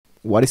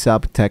What is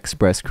up, Tech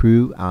Express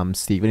crew? I'm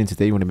Steven, and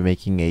today we're going to be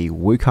making a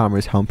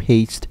WooCommerce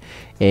homepage,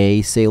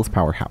 a sales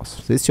powerhouse.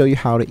 So let's show you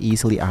how to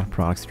easily add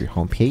products to your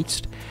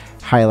homepage,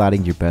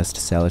 highlighting your best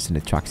sellers and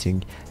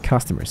attracting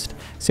customers.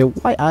 So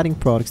why adding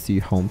products to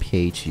your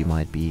homepage, you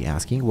might be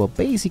asking? Well,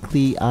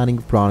 basically adding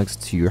products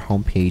to your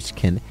homepage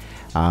can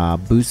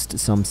boost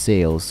some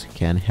sales,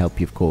 can help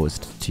you, of course,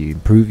 to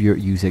improve your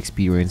user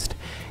experience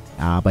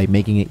by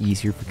making it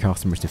easier for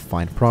customers to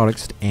find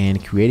products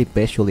and create a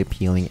visually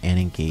appealing and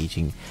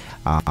engaging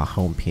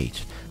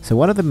homepage. So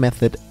one of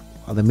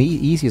the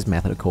easiest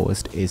method, of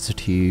course, is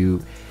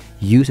to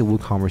use a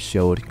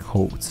WooCommerce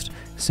shortcodes.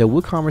 So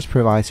WooCommerce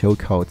provides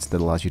shortcodes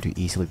that allows you to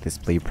easily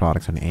display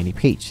products on any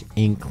page,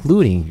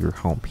 including your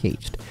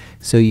homepage.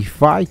 So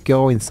if I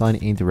go and sign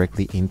in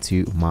directly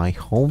into my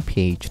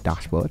homepage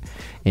dashboard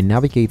and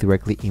navigate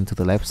directly into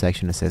the left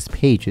section that says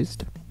pages,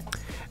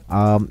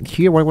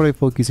 here what I'm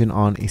focusing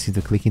on is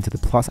to click into the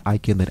plus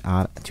icon that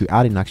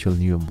add an actual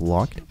new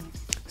block.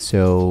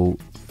 So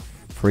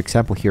for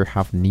example, here I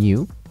have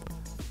new,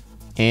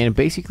 and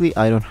basically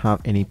I don't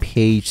have any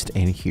page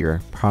in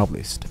here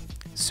published.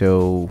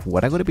 So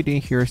what I'm going to be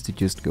doing here is to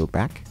just go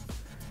back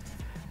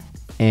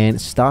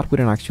and start with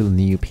an actual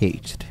new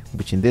page,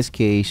 which in this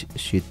case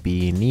should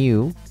be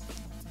new.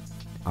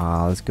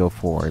 Let's go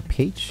for a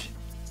page.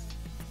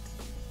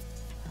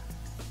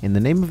 And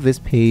the name of this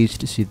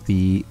page should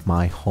be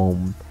my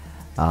home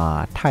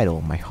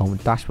title, my home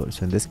dashboard.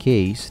 So in this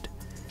case,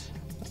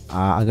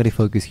 I'm going to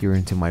focus here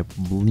into my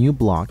new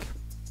block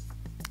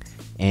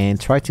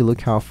and try to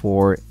look out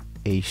for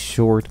a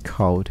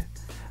shortcode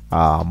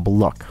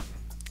block.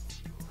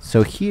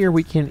 So here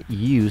we can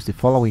use the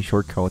following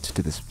shortcodes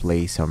to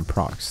display some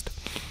products.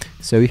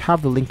 So you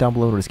have the link down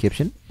below in the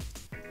description.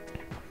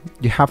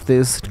 You have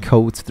this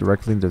codes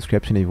directly in the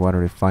description if you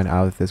wanted to find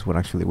out if this one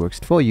actually works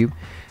for you.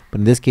 But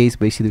in this case,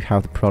 basically we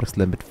have the products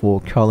limit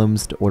 4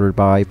 columns, ordered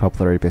by,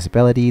 popularity,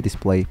 visibility,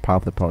 display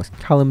popular products in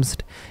columns,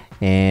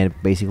 and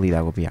basically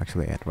that will be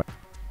actually it, right?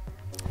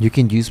 You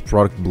can use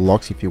product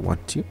blocks if you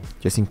want to,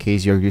 just in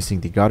case you're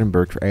using the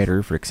Gutenberg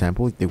creator, for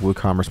example. The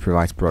WooCommerce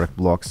provides product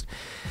blocks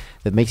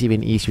that makes it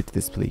even easier to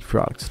display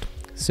products.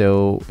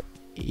 So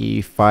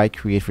if I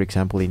create, for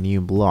example, a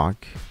new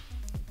block,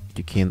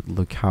 you can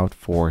look out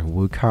for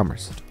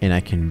WooCommerce and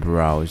I can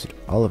browse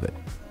all of it.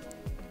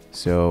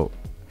 So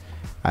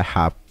I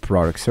have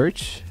product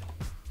search,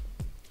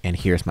 and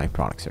here's my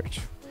product search.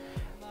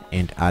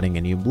 And adding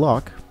a new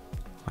block,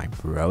 I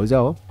browse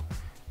all,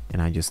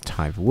 and I just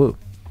type Woo.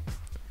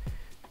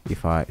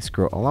 If I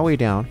scroll all the way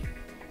down,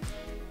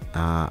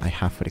 I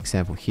have, for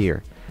example,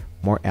 here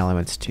more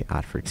elements to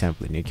add. For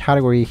example, a new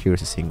category.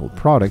 Here's a single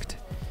product,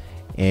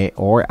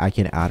 or I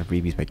can add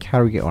reviews by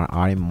category or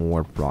add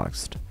more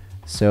products.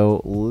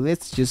 So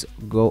let's just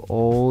go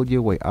all the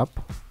way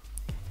up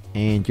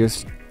and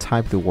just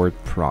type the word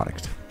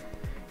product.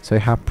 So I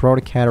have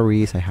product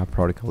categories, I have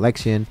product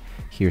collection,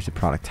 here's the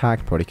product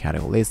tag, product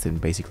category list, and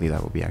basically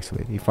that will be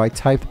actually it. If I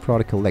type the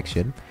product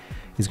collection,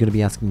 it's going to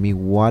be asking me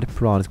what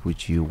products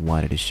would you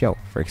want it to show.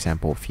 For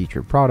example,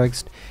 featured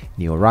products,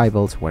 new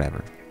arrivals,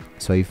 whatever.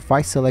 So if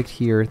I select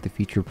here the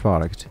featured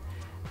product,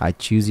 I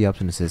choose the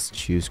option that says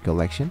choose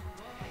collection,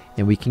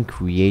 and we can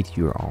create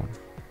your own.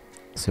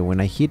 So when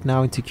I hit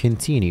now into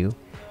continue,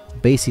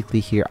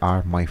 basically here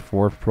are my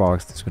 4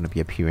 products that's going to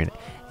be appearing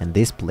and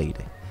displayed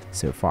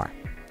so far.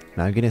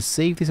 Now I'm going to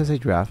save this as a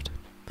draft.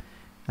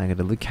 I'm going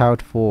to look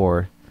out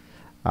for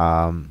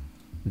the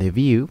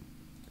view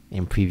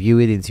and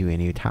preview it into a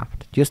new tab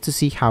just to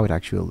see how it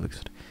actually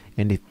looks.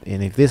 And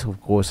if this,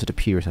 of course, it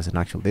appears as an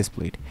actual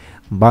displayed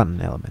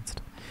button element.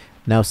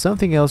 Now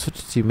something else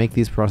to make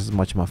this process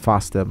much more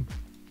faster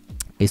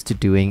is to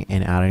doing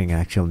and adding an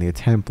actual new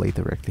template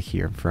directly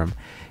here from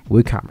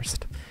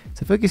WooCommerce.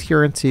 So focus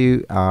here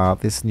into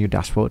this new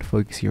dashboard,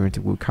 focus here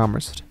into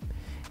WooCommerce.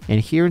 And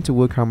here into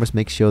WooCommerce,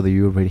 make sure that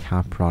you already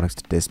have products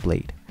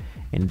displayed.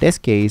 In this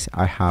case,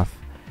 I have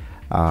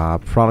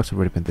products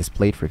already been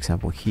displayed. For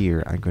example,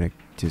 here I'm going to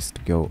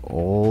just go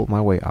all my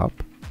way up,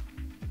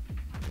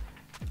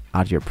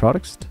 add your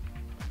products,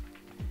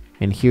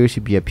 and here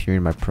should be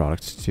appearing my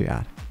products to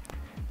add.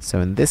 So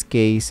in this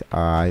case,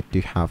 I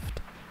do have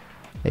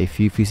a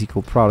few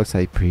physical products.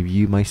 I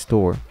preview my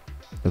store.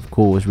 Of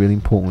course, really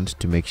important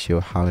to make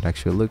sure how it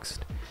actually looks.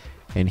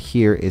 And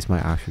here is my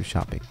actual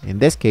shopping. In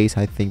this case,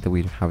 I think that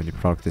we don't have any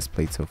product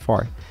displayed so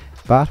far,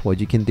 but what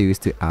you can do is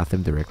to add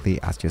them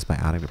directly as just by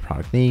adding the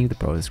product name, the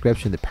product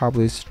description, the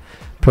published,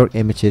 product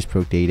images,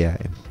 product data,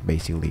 and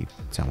basically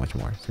so much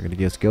more. So we're going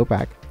to just go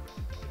back,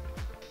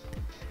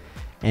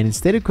 and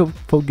instead of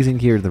focusing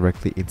here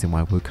directly into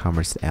my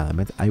WooCommerce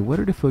element, I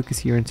wanted to focus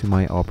here into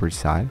my upper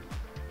side.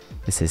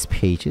 It says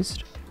pages,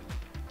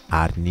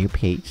 add new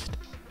page,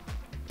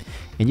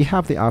 and you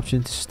have the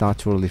option to start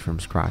totally from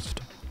scratch,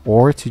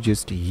 or to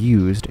just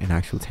use an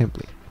actual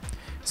template.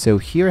 So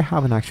here I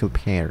have an actual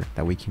pair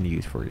that we can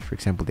use for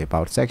example, the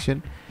about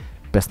section,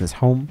 business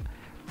home,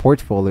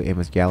 portfolio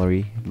image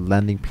gallery,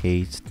 landing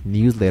page,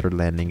 newsletter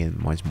landing, and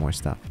much more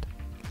stuff.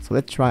 So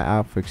let's try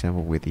out, for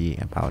example, with the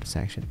about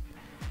section.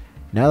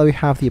 Now that we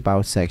have the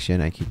about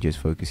section, I can just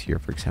focus here,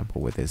 for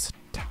example, with this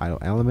title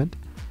element.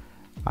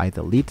 I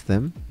delete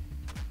them.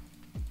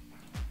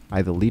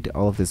 I delete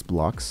all of these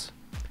blocks.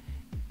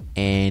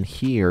 And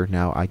here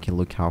now I can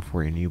look out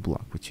for a new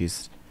block, which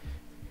is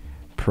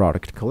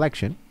product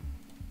collection.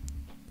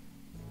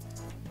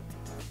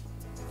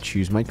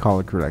 Choose my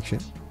color collection.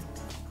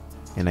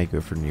 And I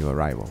go for new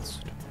arrivals.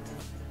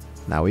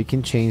 Now we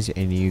can change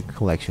a new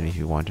collection if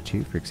you wanted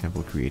to. For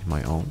example, create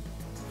my own.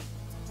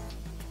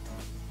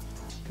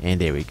 And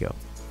there we go.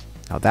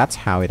 Now that's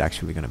how it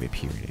actually going to be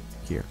appearing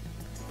here.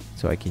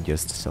 So I can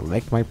just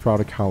select my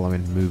product column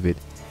and move it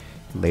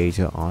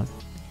later on,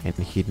 and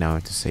hit now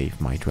to save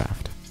my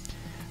draft.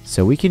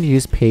 So we can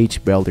use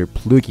page builder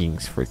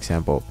plugins, for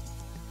example,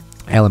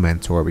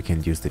 Elements, or we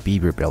can use the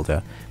Beaver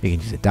builder. We can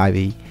use the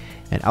Divi,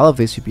 and all of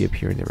this should be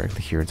appearing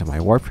directly here into my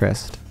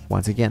WordPress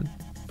once again.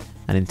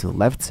 And into the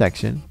left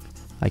section,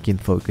 I can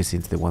focus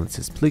into the one that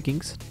says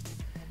plugins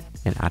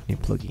and add new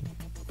plugin.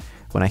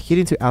 When I hit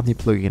into add new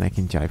plugin, I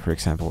can type, for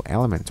example,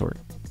 Elementor,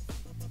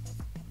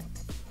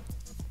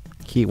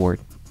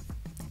 keyword,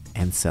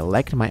 and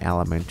select my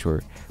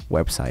Elementor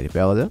website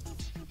builder,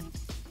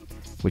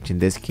 which in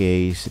this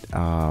case,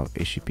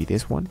 it should be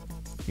this one.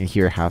 And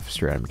here I have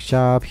ceramic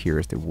shop, here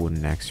is the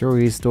wooden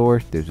accessory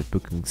store, there's a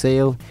booking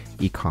sale,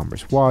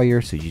 e-commerce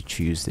wire, so you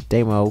choose the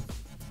demo,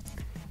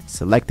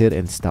 select it,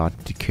 and start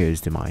to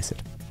customize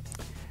it.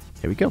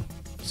 There we go.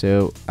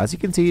 So as you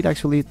can see, it's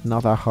actually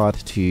not that hard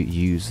to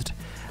use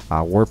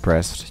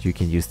WordPress. You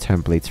can use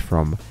templates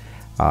from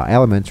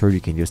Elements, or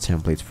you can use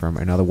templates from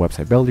another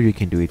website builder. You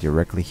can do it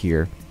directly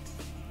here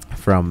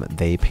from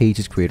the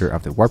pages creator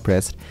of the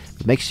WordPress.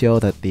 But make sure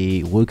that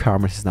the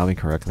WooCommerce is now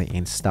incorrectly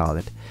installed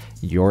in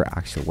your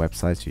actual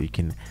website, so you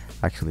can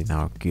actually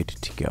now good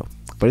to go.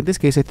 But in this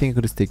case, I think I'm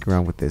going to stick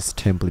around with this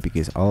template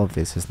because all of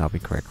this has now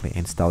been correctly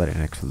installed and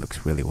actually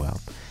looks really well.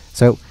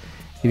 So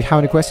if you have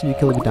any questions, you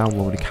can leave it down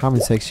below in the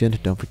comment section.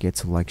 Don't forget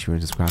to like, share,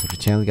 and subscribe to the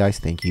channel, guys.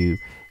 Thank you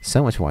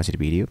so much for watching the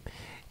video,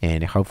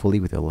 and hopefully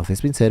with all of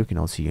this being said, we can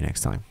all see you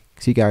next time.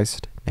 See you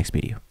guys next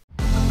video.